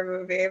a horror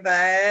movie,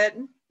 but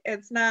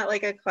It's not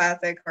like a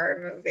classic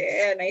horror movie.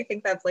 And I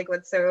think that's like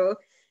what's so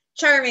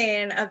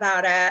charming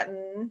about it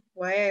and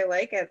why I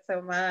like it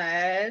so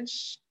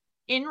much.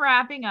 In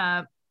wrapping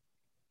up,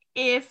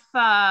 if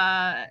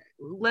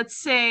let's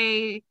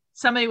say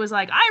somebody was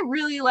like, I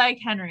really like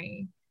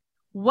Henry,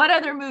 what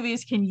other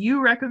movies can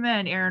you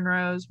recommend, Erin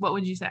Rose? What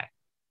would you say?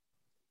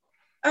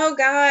 Oh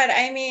God,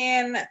 I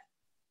mean,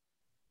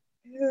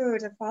 ooh,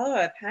 to follow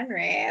up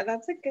Henry,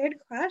 that's a good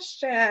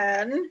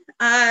question.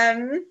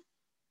 I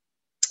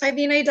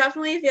mean, I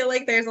definitely feel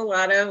like there's a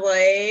lot of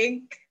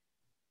like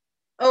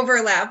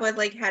overlap with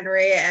like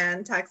Henry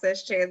and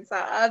Texas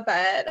Chainsaw,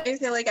 but I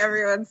feel like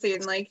everyone's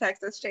seen like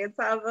Texas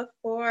Chainsaw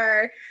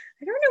before.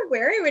 I don't know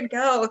where I would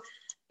go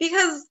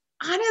because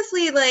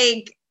honestly,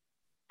 like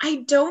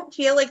I don't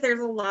feel like there's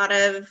a lot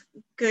of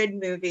good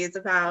movies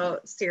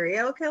about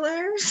serial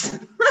killers.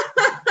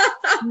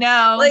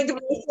 No. Like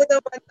most of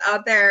the ones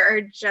out there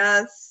are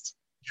just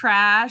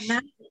Trash.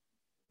 not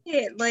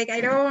it. Like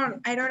I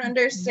don't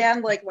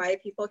understand like why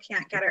people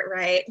can't get it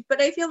right.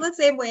 But I feel the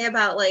same way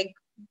about like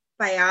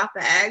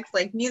biopics,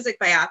 like music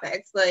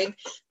biopics. Like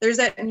there's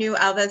a new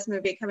Elvis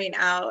movie coming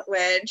out,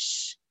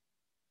 which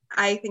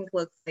I think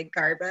looks like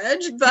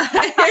garbage, but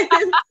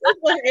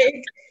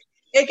like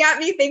it got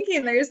me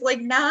thinking there's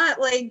like not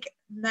like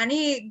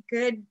many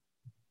good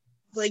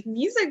like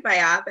music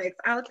biopics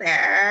out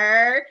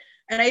there.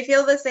 And I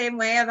feel the same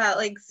way about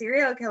like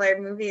serial killer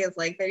movies.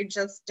 Like they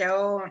just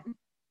don't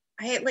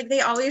I like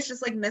they always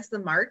just like miss the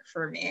mark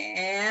for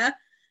me.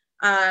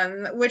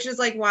 Which is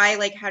like why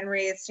like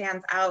Henry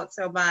stands out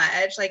so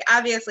much. Like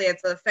obviously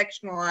it's a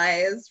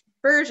fictionalized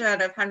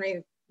version of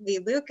Henry Lee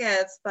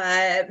Lucas,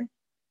 but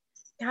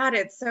God,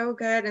 it's so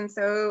good and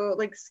so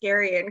like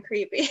scary and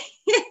creepy.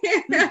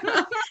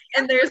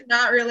 And there's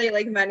not really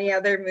like many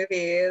other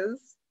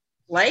movies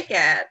like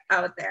it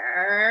out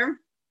there.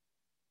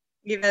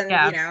 Even,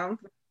 you know,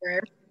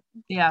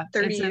 yeah,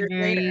 30 it's a years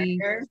very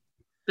later.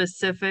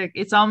 specific,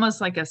 it's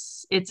almost like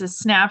it's a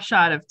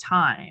snapshot of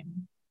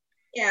time.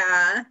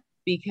 Yeah.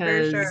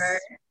 Because sure.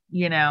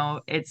 you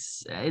know,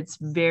 it's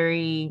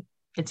very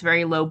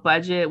low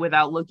budget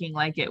without looking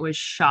like it was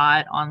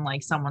shot on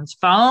like someone's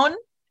phone.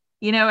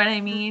 You know what I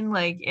mean?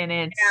 Like,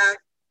 and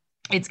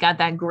it's got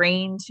that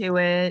grain to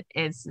it.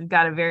 It's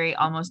got a very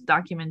almost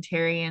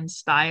documentarian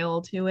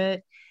style to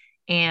it.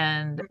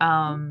 And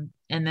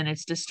then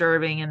it's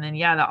disturbing. And then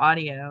yeah, the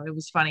audio. It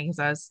was funny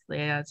because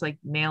it's like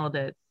nailed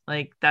it.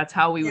 Like that's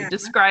how we would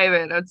describe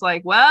it. It's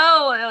like,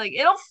 well, like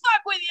it'll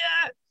fuck with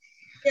you.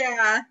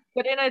 Yeah.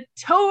 But in a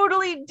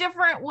totally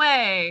different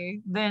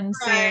way than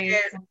say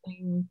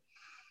something,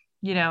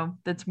 you know,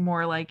 that's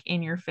more like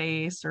in your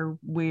face or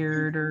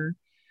weird or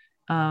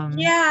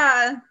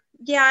yeah,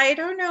 I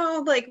don't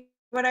know like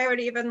what I would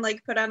even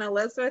like put on a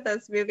list with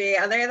this movie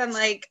other than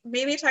like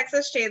maybe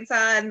Texas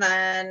Chainsaw, and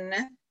then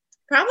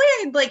probably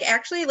I'd like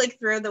actually like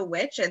throw The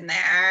Witch in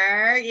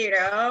there, you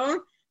know.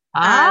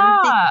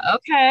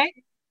 Okay.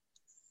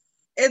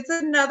 It's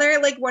another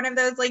like one of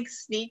those like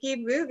sneaky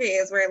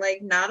movies where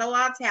like not a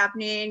lot's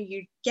happening.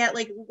 You get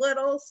like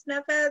little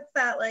snippets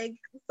that like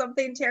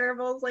something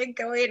terrible is like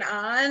going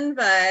on,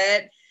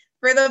 but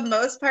for the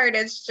most part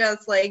it's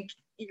just like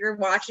you're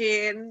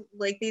watching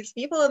like these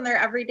people in their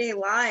everyday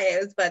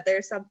lives, but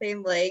there's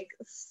something like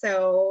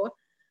so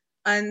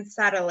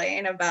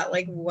unsettling about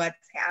like what's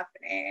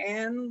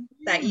happening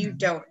that you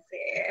don't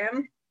see.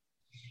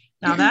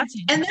 Now that's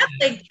and that's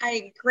like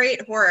a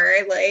great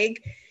horror,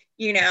 like,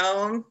 you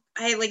know,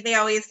 I like they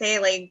always say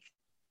like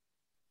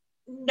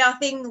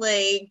nothing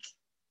like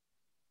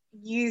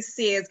you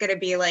see is going to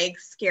be like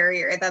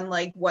scarier than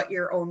like what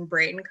your own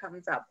brain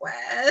comes up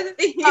with.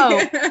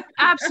 Oh,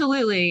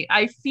 absolutely.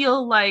 I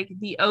feel like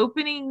the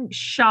opening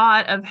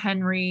shot of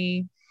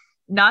Henry,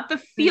 not the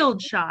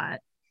field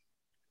shot.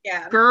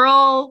 Yeah.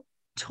 Girl,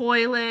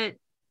 toilet,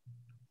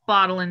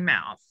 bottle in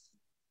mouth.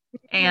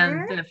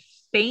 And the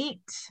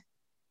faint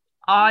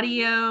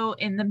audio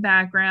in the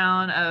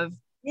background of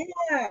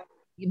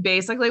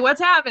basically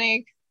what's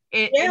happening.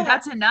 And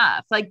that's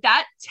enough. Like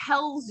that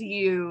tells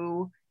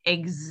you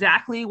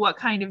exactly what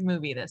kind of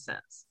movie this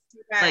is.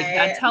 Like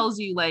that tells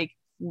you like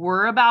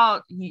we're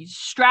about you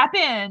strap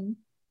in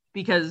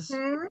because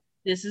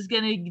this is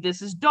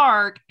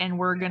dark and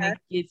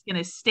it's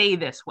gonna stay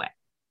this way.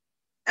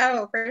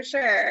 Oh, for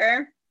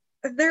sure.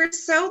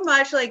 There's so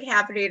much like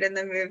happening in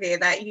the movie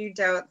that you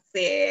don't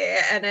see,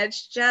 and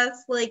it's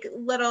just like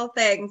little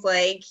things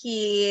like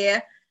he,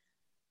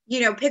 you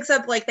know, picks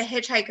up like the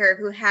hitchhiker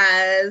who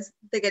has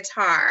the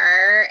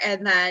guitar,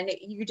 and then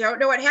you don't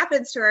know what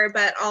happens to her,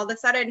 but all of a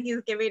sudden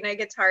he's giving a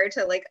guitar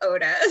to like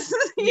Otis.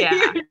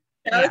 Yeah.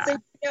 So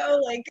you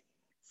know, like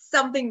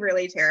something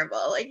really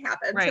terrible like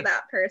happened to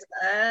that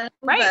person.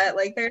 But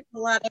like there's a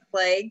lot of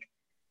like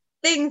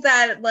things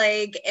that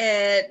like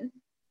it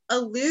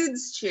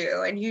alludes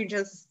to and you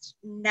just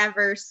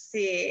never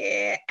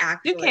see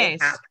actually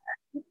happen.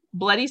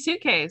 Bloody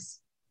suitcase.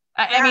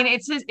 I mean,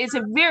 it's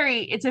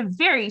a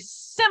very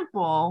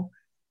simple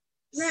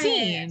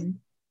scene,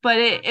 but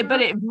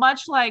it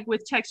much like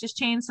with Texas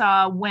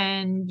Chainsaw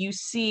when you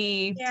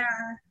see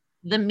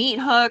the meat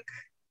hook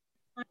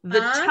the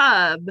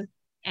tub,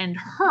 and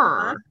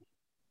her,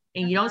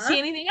 and you don't see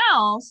anything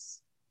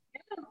else,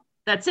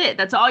 that's it.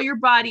 That's all your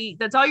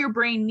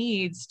brain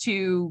needs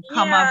to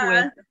come up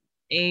with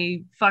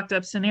a fucked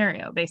up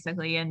scenario,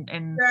 basically.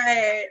 And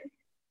right.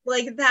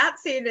 Like that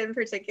scene in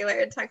particular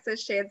in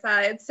Texas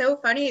Chainsaw, it's so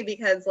funny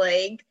because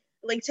like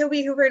Tobe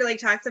Hooper like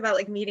talks about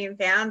like meeting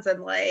fans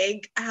and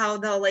like how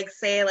they'll like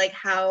say like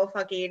how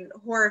fucking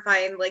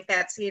horrifying like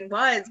that scene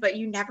was, but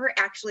you never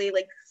actually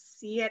like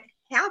see it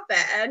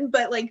happen.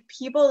 But like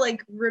people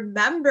like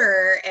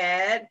remember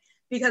it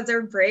because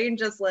their brain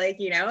just like,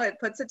 you know, it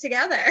puts it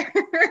together.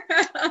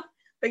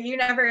 But you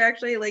never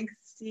actually like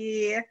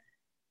see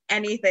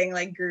anything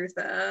like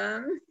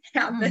gruesome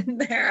happen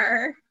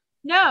there.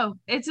 No,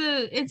 it's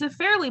a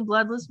fairly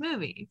bloodless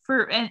movie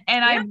and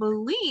I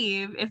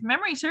believe, if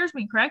memory serves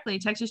me correctly,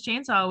 Texas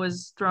Chainsaw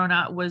was thrown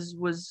out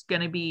was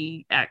gonna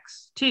be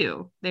X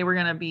too. They were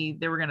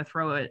gonna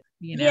throw it,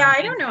 you know. Yeah,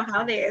 I don't know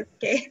how they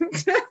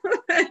escaped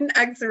an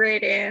X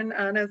rating,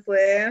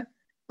 honestly.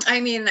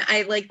 I mean,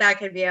 I like that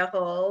could be a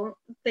whole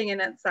thing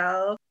in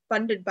itself,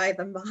 funded by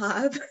the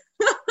mob.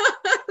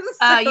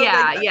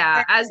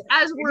 Yeah. As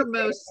were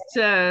most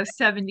 70s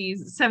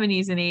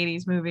and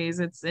 80s movies.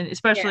 It's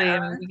especially, I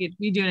mean,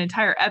 we do an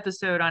entire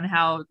episode on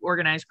how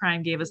organized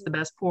crime gave us the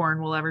best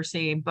porn we'll ever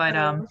see. But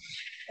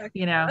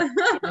you know,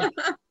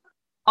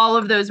 all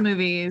of those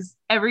movies,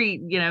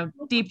 every, you know,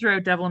 Deep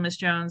Throat, Devil and Miss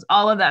Jones,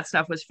 all of that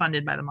stuff was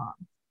funded by the mob.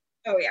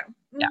 Oh yeah.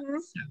 Yeah.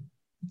 So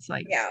it's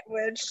like,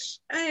 which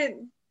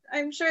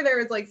I'm sure there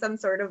was like some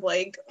sort of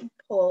like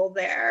pull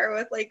there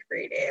with like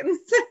ratings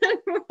and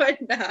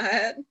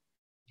whatnot.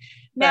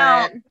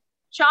 Now,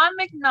 Sean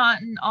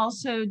McNaughton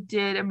also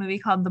did a movie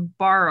called The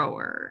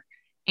Borrower.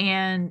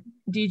 And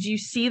did you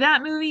see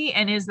that movie?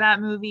 And is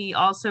that movie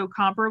also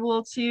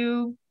comparable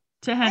to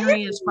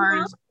Henry as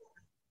far as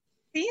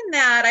seen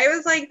that? I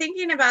was like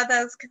thinking about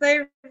this because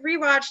I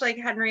rewatched like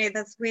Henry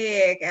this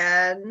week,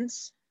 and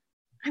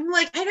I'm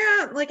like, I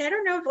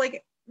don't know if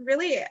like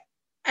really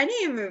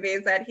any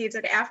movies that he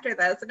did after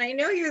this. And I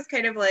know he was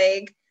kind of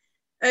like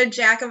a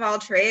jack of all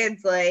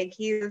trades. Like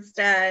he's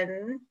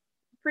done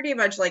pretty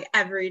much like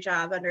every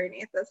job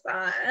underneath the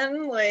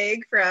sun, like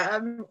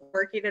from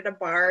working at a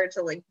bar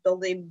to like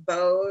building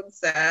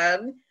boats.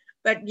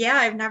 But yeah,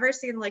 I've never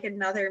seen like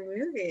another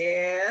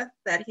movie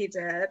that he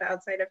did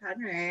outside of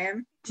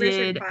Henry.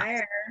 Richard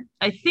Fire.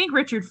 I think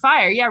Richard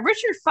Fire. Yeah,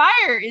 Richard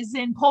Fire is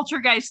in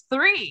Poltergeist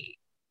 3.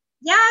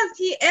 Yes,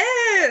 he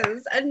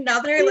is.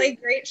 Another like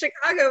great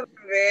Chicago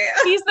movie.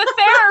 He's the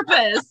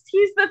therapist.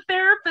 He's the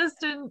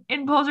therapist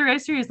in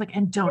Poltergeist 3. He's like,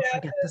 and don't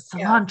forget the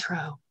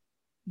cilantro.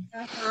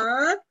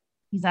 Uh-huh.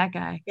 He's that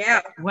guy.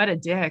 Yeah. What a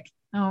dick.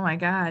 Oh my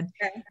God.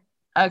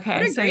 Yeah.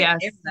 Okay, so yes.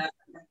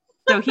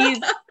 So he's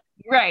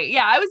right.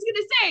 Yeah, I was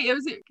gonna say it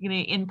was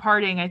in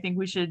parting. I think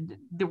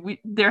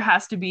there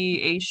has to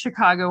be a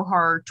Chicago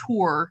horror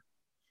tour.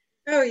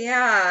 Oh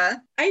yeah.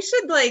 I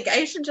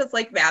should just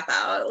like map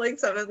out like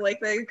some of like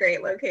the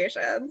great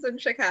locations in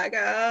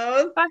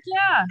Chicago. Fuck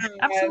yeah,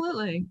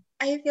 absolutely.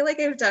 I feel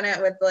like I've done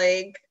it with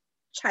like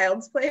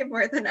Child's Play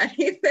more than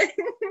anything.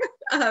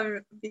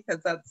 Because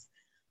that's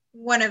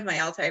one of my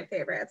all-time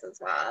favorites as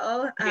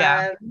well.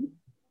 Yeah.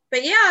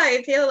 But yeah,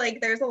 I feel like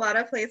there's a lot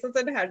of places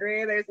in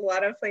Henry. There's a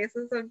lot of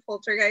places in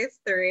Poltergeist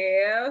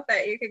 3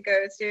 that you could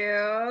go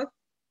to.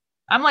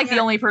 I'm like the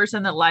only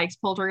person that likes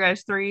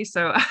Poltergeist 3,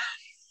 so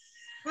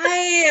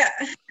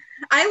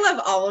I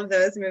love all of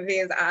those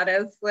movies,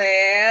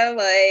 honestly.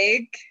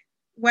 Like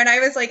when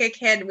I was like a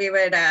kid, we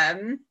would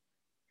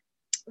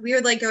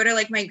like go to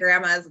like my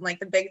grandma's, and like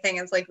the big thing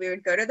is like we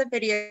would go to the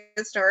video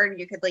store and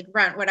you could like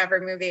rent whatever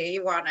movie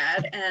you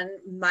wanted, and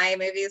my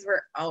movies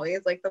were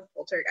always like the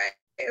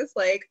Poltergeist,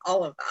 like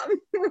all of them.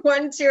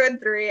 1, 2,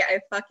 and 3. I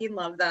fucking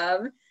love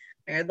them.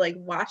 I would like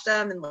watch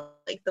them in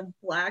like the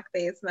black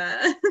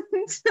basement.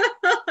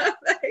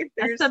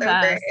 They're so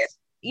great.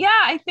 Yeah,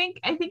 I think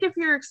if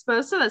you're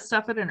exposed to that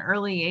stuff at an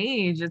early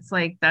age, it's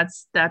like it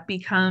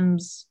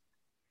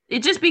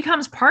just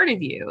becomes part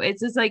of you.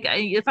 It's just like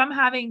I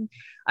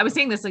was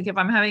saying this, like if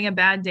I'm having a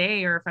bad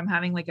day or if I'm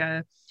having like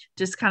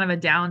just kind of a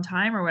down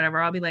time or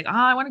whatever, I'll be like, oh,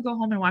 I want to go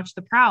home and watch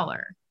The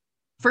Prowler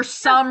for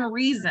some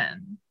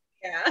reason.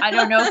 Yeah. I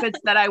don't know if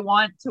it's that I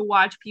want to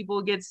watch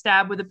people get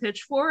stabbed with a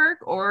pitchfork,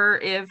 or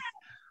if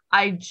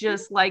I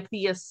just like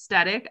the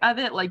aesthetic of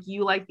it, like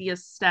you like the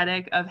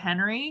aesthetic of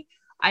Henry.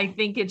 I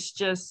think it's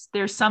just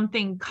there's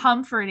something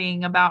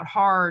comforting about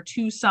horror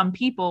to some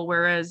people,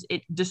 whereas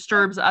it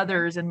disturbs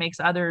others and makes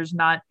others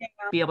not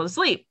be able to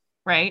sleep,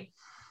 right?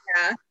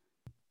 Yeah.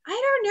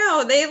 I don't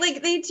know.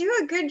 They do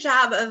a good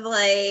job of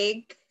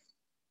like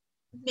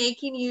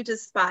making you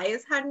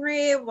despise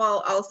Henry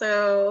while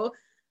also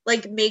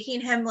like making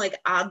him like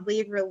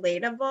oddly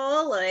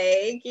relatable,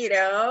 like, you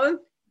know.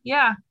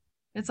 Yeah.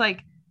 It's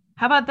like,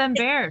 how about them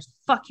bears?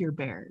 Fuck your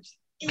bears.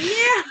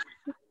 Yeah.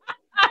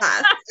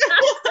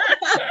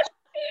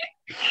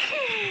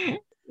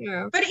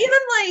 Yeah. But even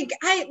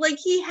like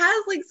he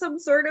has like some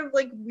sort of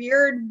like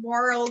weird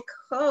moral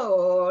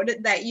code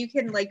that you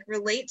can like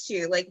relate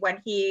to, like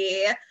when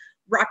he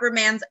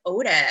reprimands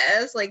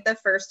Otis, like the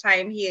first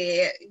time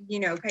he, you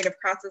know, kind of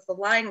crosses the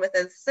line with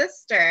his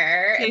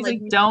sister. He's and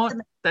like,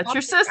 don't, that's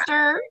your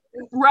sister.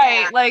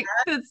 Right. Like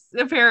it's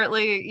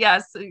apparently,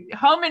 yes,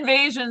 home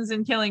invasions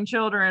and killing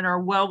children are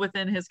well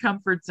within his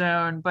comfort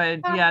zone, but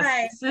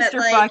yes, sister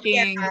but, like,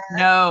 fucking,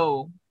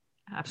 no.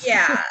 Absolutely.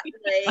 Yeah,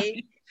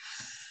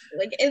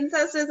 like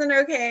incest isn't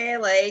okay.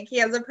 Like he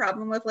has a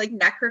problem with like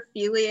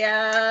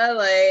necrophilia,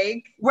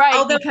 like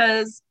right,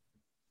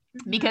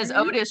 because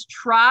Otis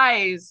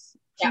tries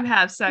to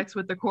have sex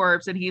with the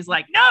corpse and he's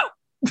like, no.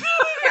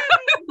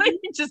 Like,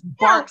 he just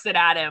barks it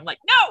at him, like,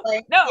 no,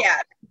 like, no.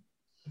 Yeah.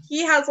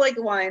 He has like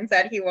lines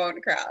that he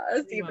won't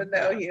cross, even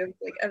though he is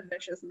like a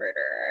vicious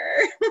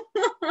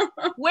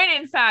murderer. When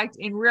in fact,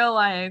 in real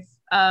life,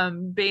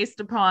 based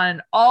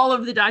upon all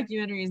of the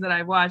documentaries that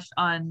I've watched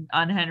on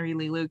Henry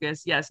Lee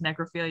Lucas, yes,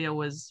 necrophilia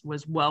was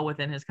well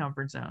within his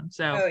comfort zone.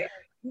 So,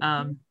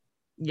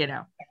 you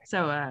know,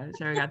 so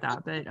I got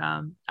that. But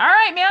all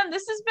right, man,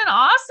 this has been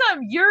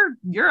awesome.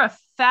 You're a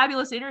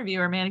fabulous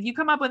interviewer, man. If you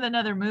come up with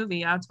another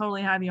movie, I'll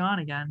totally have you on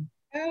again.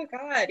 Oh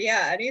God,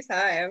 yeah,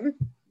 anytime.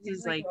 This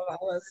is like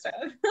all this stuff.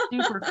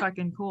 Super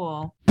fucking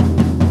cool.